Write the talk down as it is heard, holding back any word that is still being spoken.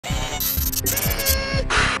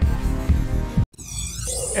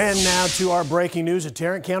And now to our breaking news. A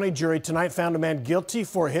Tarrant County jury tonight found a man guilty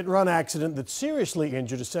for a hit-and-run accident that seriously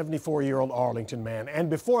injured a 74-year-old Arlington man. And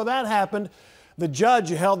before that happened, the judge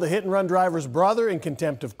held the hit-and-run driver's brother in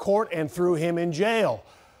contempt of court and threw him in jail.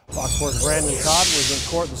 Fox Sports' Brandon Todd was in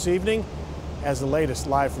court this evening. Has the latest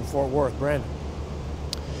live from Fort Worth. Brandon.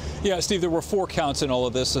 Yeah, Steve, there were 4 counts in all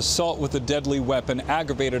of this: assault with a deadly weapon,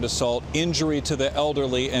 aggravated assault, injury to the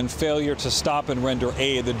elderly, and failure to stop and render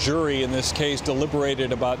aid. The jury in this case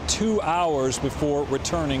deliberated about 2 hours before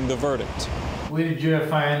returning the verdict. We, the jury,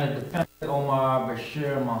 find the defendant Omar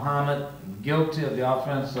Bashir Muhammad guilty of the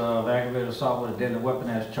offense of aggravated assault with a deadly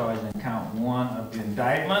weapon as charged in count 1 of the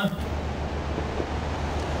indictment.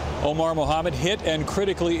 Omar Muhammad hit and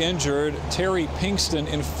critically injured Terry Pinkston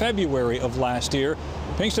in February of last year.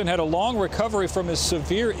 Pinkston had a long recovery from his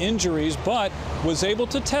severe injuries, but was able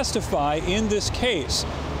to testify in this case.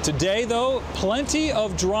 Today, though, plenty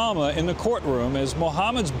of drama in the courtroom as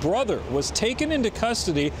Muhammad's brother was taken into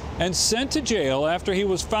custody and sent to jail after he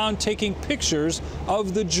was found taking pictures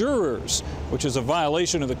of the jurors, which is a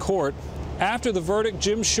violation of the court. After the verdict,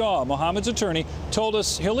 Jim Shaw, Muhammad's attorney, told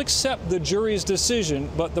us he'll accept the jury's decision,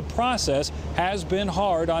 but the process has been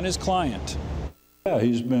hard on his client. Yeah,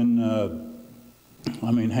 he's been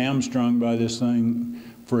hamstrung by this thing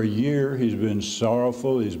for a year. He's been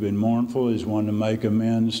sorrowful, he's been mournful, he's wanted to make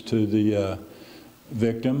amends to the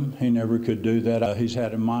victim. He never could do that. He's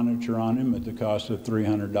had a monitor on him at the cost of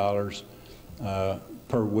 $300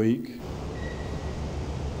 per week.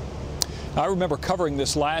 I remember covering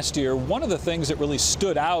this last year. One of the things that really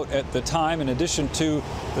stood out at the time, in addition to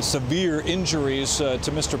the severe injuries to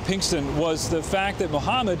Mr. Pinkston, was the fact that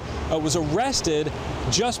Muhammad was arrested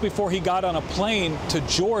just before he got on a plane to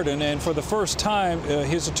Jordan, and for the first time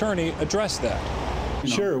his attorney addressed that.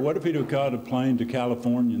 Sure, what if he'd have caught a plane to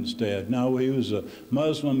California instead? No, he was a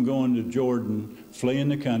Muslim going to Jordan, fleeing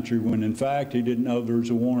the country, when in fact he didn't know there was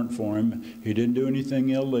a warrant for him. He didn't do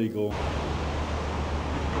anything illegal.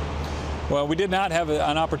 Well, we did not have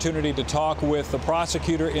an opportunity to talk with the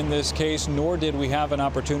prosecutor in this case, nor did we have an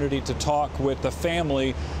opportunity to talk with the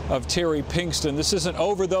family of Terry Pinkston. This isn't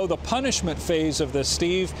over, though. The punishment phase of this,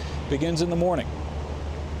 Steve, begins in the morning.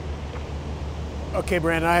 Okay,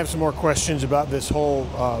 Brandon, I have some more questions about this whole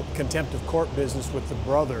contempt of court business with the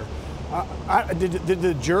brother. Did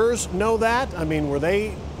the jurors know that? I mean, were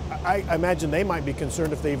they, I imagine they might be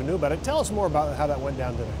concerned if they even knew about it. Tell us more about how that went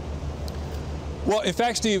down today. Well, in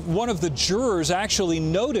fact, Steve, one of the jurors actually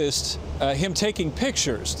noticed him taking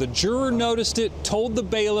pictures. The juror noticed it, told the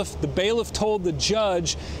bailiff told the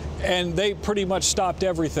judge, and they pretty much stopped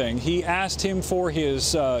everything. He asked him for his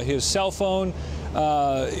cell phone.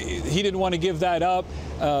 He didn't want to give that up.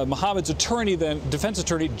 Muhammad's attorney, then defense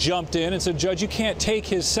attorney, jumped in and said, "Judge, you can't take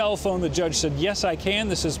his cell phone." The judge said, "Yes, I can.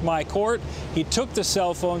 This is my court." He took the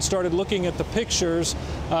cell phone, started looking at the pictures,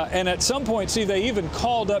 and at some point, see, they even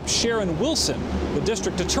called up Sharon Wilson, the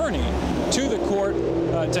district attorney, to the court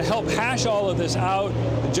to help hash all of this out.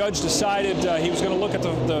 The judge decided he was going to look at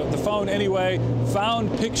the phone anyway,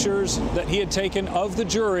 found pictures that he had taken of the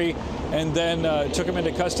jury, and then took him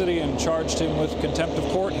into custody and charged him with contempt of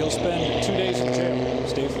court. He'll spend 2 days in jail.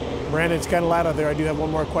 Steve? Brandon, it's kind of loud out there. I do have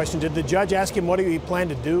one more question. Did the judge ask him what he planned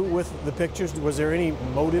to do with the pictures? Was there any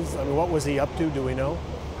motive? I mean, what was he up to? Do we know?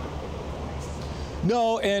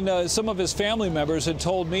 No, and some of his family members had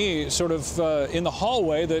told me sort of in the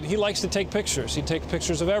hallway that he likes to take pictures. He takes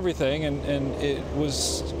pictures of everything, and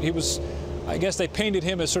I guess they painted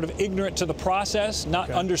him as sort of ignorant to the process, not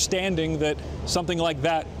understanding that something like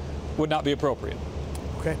that would not be appropriate.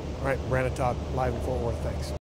 Okay. All right. Brandon Todd, live in Fort Worth. Thanks.